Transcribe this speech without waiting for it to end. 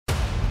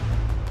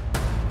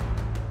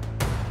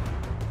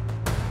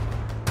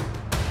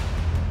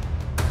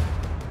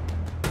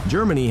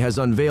Germany has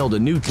unveiled a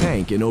new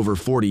tank in over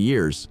 40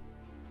 years.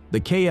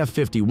 The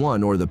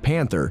KF51 or the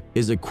Panther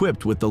is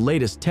equipped with the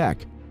latest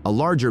tech, a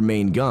larger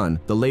main gun,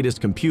 the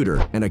latest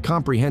computer, and a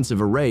comprehensive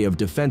array of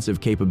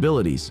defensive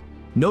capabilities.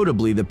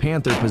 Notably, the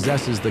Panther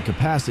possesses the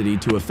capacity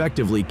to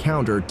effectively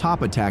counter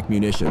top-attack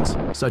munitions,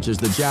 such as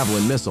the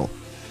Javelin missile.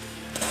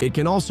 It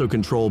can also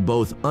control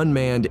both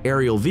unmanned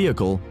aerial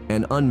vehicle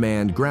and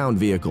unmanned ground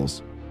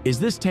vehicles.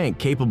 Is this tank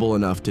capable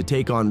enough to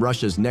take on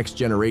Russia's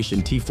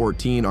next-generation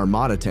T-14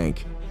 Armata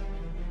tank?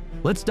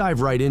 Let's dive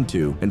right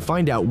into and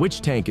find out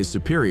which tank is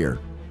superior.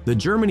 The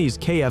Germany's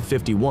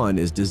KF51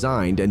 is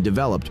designed and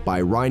developed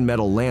by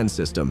Rheinmetall Land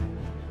system.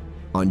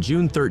 On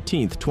June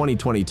 13,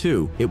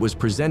 2022, it was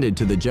presented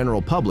to the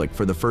general public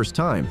for the first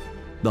time.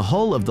 The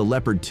hull of the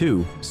Leopard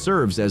 2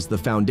 serves as the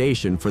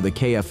foundation for the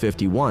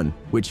KF51,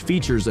 which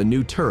features a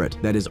new turret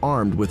that is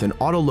armed with an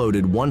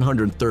autoloaded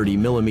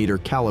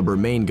 130mm caliber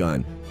main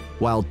gun,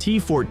 while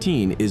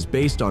T-14 is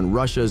based on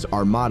Russia's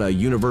Armata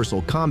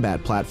universal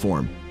combat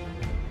platform.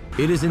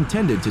 It is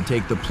intended to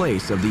take the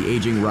place of the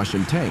aging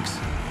Russian tanks.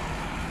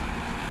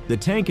 The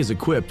tank is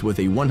equipped with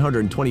a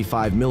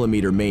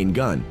 125mm main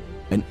gun,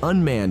 an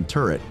unmanned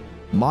turret,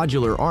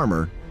 modular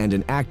armor, and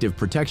an active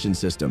protection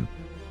system.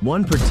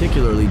 One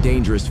particularly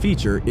dangerous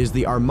feature is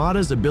the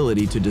Armata's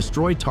ability to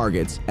destroy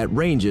targets at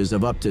ranges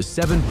of up to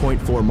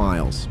 7.4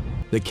 miles.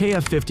 The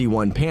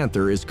KF51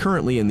 Panther is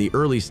currently in the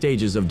early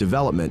stages of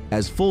development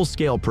as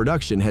full-scale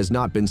production has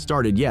not been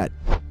started yet,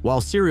 while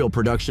serial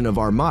production of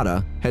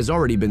Armata has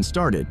already been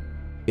started.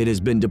 It has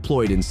been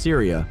deployed in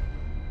Syria.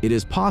 It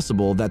is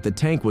possible that the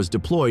tank was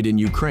deployed in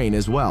Ukraine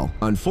as well.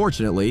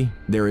 Unfortunately,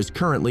 there is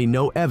currently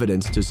no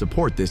evidence to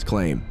support this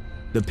claim.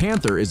 The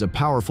Panther is a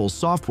powerful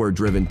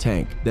software-driven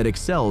tank that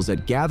excels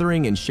at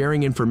gathering and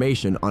sharing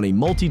information on a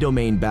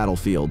multi-domain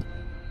battlefield.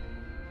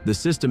 The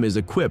system is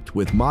equipped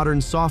with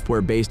modern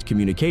software-based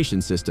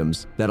communication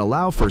systems that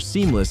allow for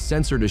seamless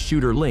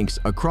sensor-to-shooter links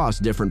across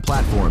different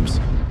platforms.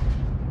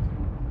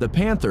 The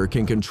Panther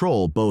can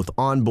control both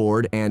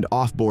onboard and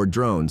offboard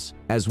drones,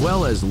 as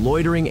well as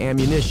loitering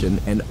ammunition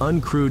and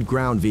uncrewed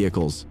ground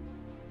vehicles.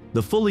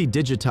 The fully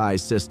digitized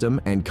system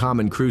and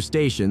common crew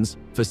stations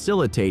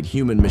facilitate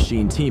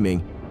human-machine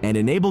teaming and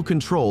enable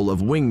control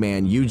of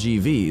wingman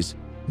UGVs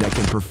that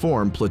can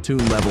perform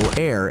platoon-level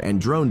air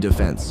and drone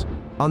defense.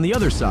 On the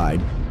other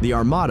side, the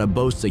Armata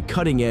boasts a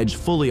cutting-edge,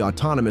 fully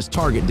autonomous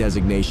target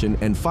designation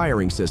and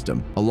firing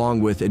system,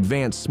 along with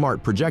advanced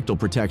smart projectile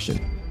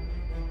protection.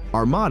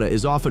 Armata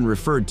is often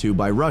referred to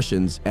by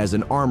Russians as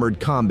an armored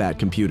combat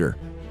computer.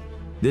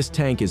 This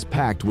tank is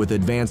packed with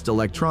advanced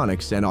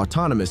electronics and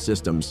autonomous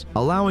systems,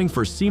 allowing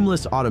for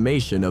seamless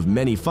automation of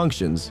many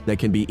functions that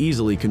can be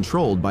easily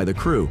controlled by the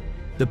crew.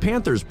 The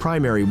Panther's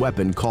primary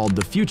weapon, called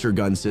the Future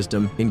Gun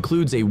system,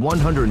 includes a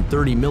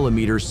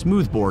 130mm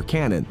smoothbore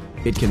cannon.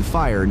 It can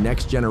fire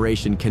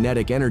next-generation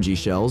kinetic energy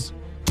shells,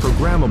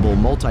 programmable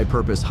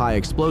multi-purpose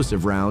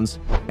high-explosive rounds,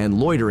 and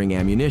loitering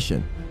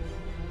ammunition.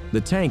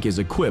 The tank is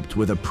equipped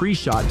with a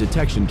pre-shot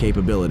detection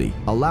capability,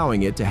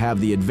 allowing it to have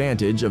the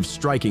advantage of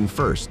striking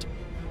first.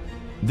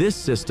 This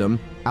system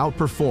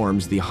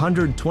outperforms the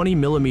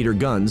 120mm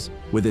guns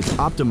with its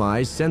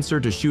optimized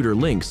sensor-to-shooter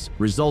links,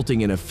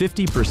 resulting in a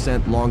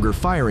 50% longer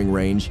firing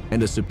range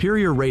and a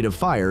superior rate of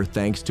fire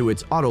thanks to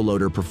its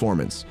autoloader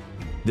performance.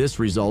 This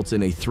results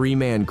in a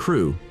three-man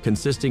crew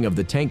consisting of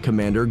the tank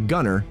commander,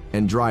 gunner,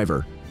 and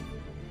driver.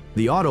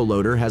 The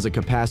autoloader has a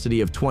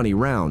capacity of 20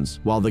 rounds,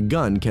 while the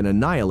gun can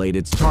annihilate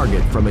its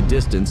target from a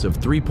distance of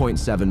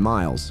 3.7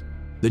 miles.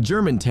 The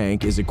German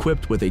tank is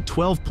equipped with a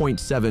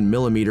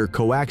 12.7mm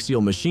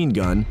coaxial machine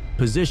gun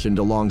positioned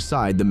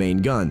alongside the main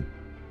gun.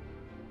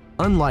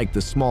 Unlike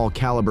the small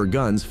caliber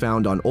guns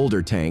found on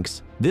older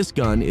tanks, this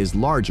gun is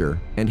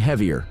larger and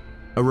heavier.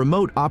 A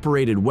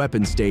remote-operated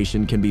weapon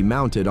station can be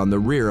mounted on the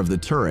rear of the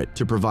turret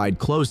to provide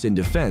close-in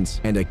defense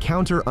and a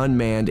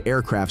counter-unmanned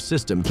aircraft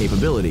system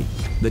capability.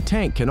 The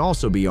tank can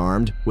also be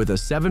armed with a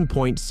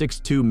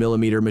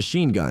 7.62mm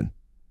machine gun.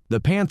 The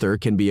Panther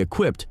can be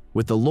equipped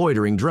with the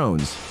loitering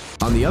drones.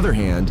 On the other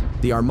hand,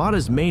 the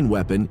Armata's main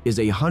weapon is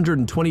a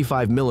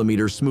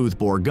 125mm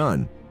smoothbore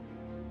gun.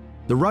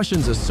 The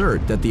Russians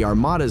assert that the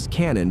Armata's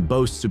cannon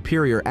boasts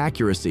superior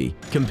accuracy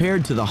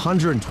compared to the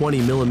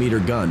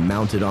 120mm gun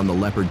mounted on the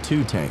Leopard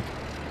 2 tank.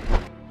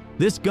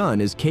 This gun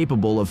is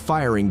capable of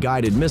firing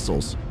guided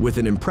missiles with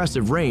an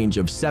impressive range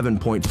of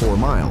 7.4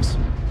 miles.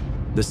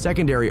 The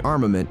secondary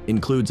armament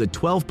includes a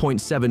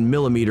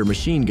 12.7mm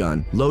machine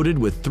gun loaded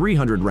with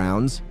 300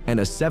 rounds and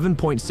a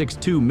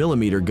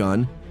 7.62mm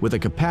gun with a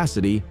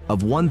capacity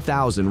of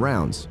 1,000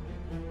 rounds.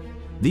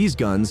 These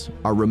guns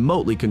are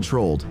remotely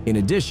controlled. In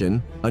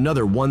addition,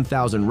 another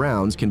 1,000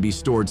 rounds can be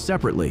stored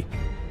separately.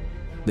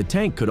 The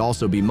tank could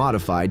also be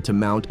modified to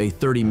mount a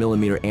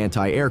 30mm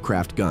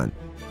anti-aircraft gun.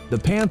 The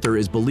Panther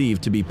is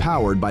believed to be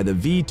powered by the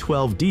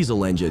V12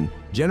 diesel engine,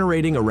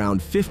 generating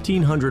around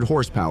 1,500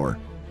 horsepower.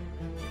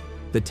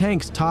 The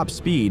tank's top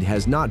speed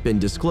has not been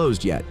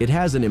disclosed yet. It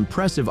has an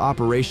impressive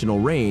operational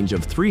range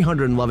of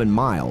 311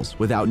 miles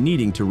without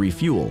needing to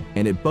refuel,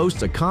 and it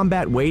boasts a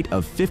combat weight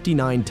of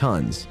 59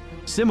 tons.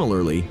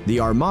 Similarly, the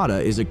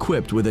Armata is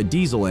equipped with a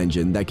diesel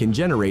engine that can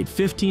generate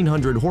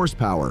 1,500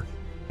 horsepower.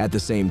 At the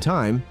same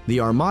time, the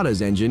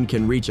Armata's engine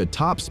can reach a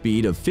top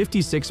speed of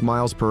 56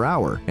 miles per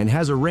hour and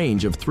has a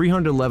range of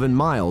 311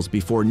 miles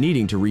before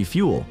needing to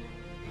refuel.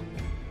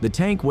 The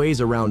tank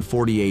weighs around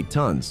 48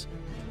 tons.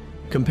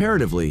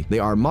 Comparatively, the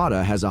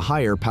Armata has a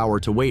higher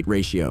power-to-weight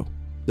ratio.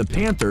 The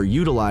Panther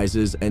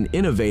utilizes an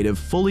innovative,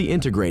 fully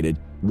integrated,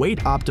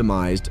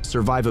 weight-optimized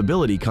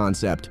survivability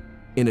concept.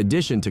 In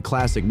addition to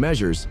classic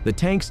measures, the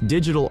tank's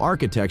digital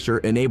architecture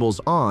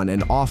enables on-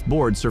 and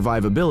off-board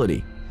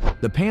survivability.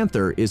 The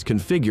Panther is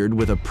configured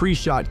with a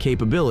pre-shot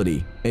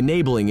capability,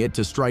 enabling it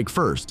to strike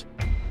first.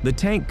 The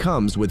tank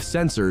comes with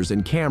sensors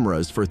and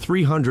cameras for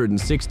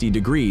 360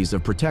 degrees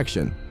of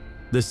protection.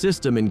 The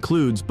system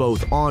includes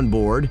both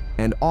onboard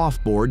and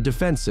off-board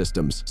defense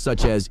systems,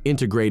 such as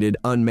integrated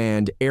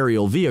unmanned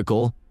aerial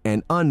vehicle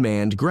and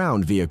unmanned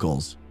ground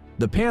vehicles.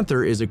 The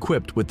Panther is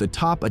equipped with the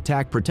top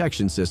attack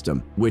protection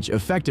system, which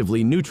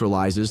effectively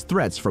neutralizes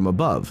threats from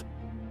above.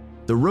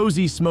 The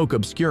rosy smoke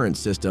obscurance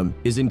system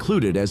is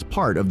included as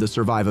part of the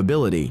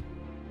survivability.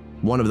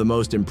 One of the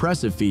most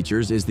impressive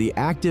features is the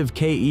active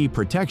KE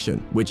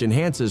protection, which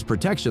enhances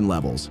protection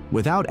levels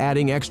without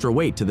adding extra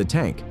weight to the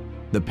tank.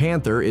 The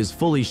Panther is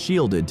fully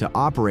shielded to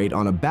operate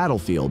on a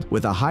battlefield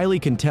with a highly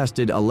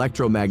contested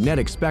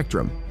electromagnetic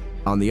spectrum.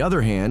 On the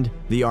other hand,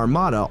 the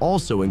Armata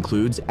also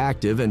includes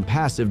active and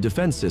passive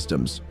defense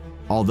systems.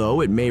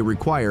 Although it may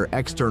require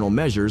external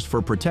measures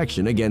for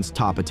protection against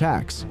top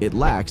attacks, it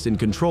lacks in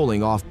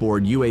controlling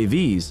off-board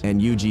UAVs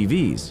and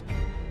UGVs.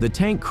 The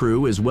tank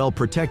crew is well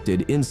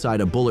protected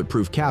inside a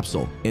bulletproof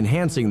capsule,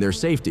 enhancing their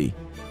safety.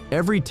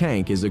 Every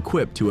tank is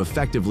equipped to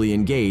effectively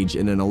engage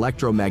in an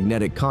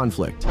electromagnetic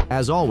conflict.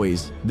 As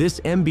always, this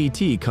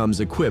MBT comes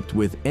equipped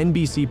with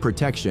NBC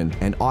protection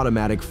and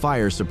automatic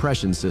fire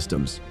suppression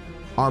systems.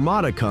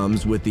 Armata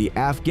comes with the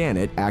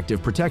Afghanet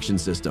active protection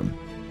system.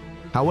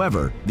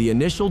 However, the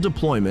initial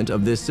deployment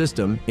of this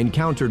system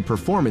encountered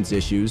performance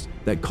issues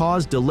that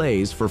caused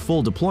delays for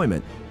full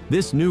deployment.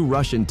 This new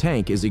Russian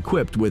tank is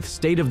equipped with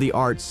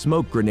state-of-the-art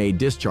smoke grenade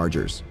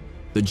dischargers.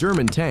 The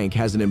German tank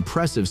has an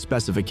impressive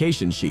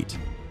specification sheet.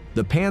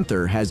 The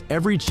Panther has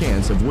every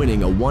chance of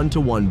winning a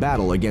 1-to-1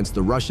 battle against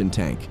the Russian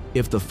tank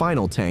if the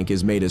final tank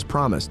is made as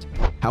promised.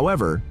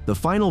 However, the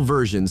final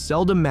version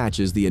seldom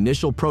matches the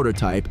initial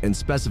prototype and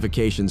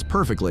specifications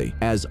perfectly,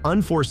 as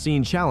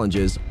unforeseen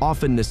challenges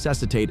often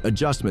necessitate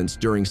adjustments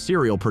during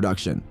serial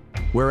production,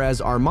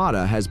 whereas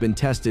Armata has been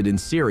tested in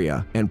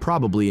Syria and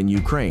probably in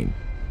Ukraine.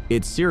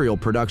 Its serial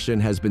production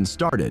has been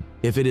started.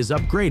 If it is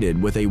upgraded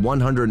with a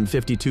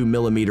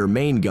 152mm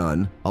main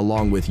gun,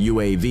 along with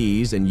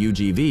UAVs and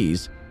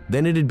UGVs,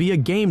 then it'd be a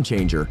game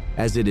changer,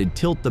 as it'd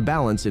tilt the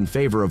balance in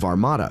favor of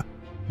Armata.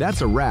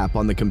 That's a wrap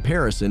on the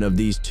comparison of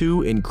these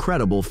two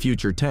incredible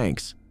future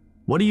tanks.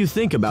 What do you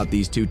think about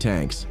these two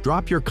tanks?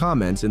 Drop your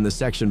comments in the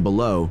section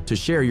below to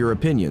share your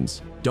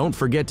opinions. Don't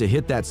forget to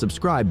hit that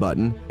subscribe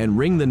button and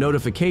ring the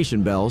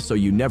notification bell so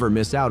you never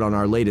miss out on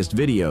our latest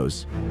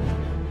videos.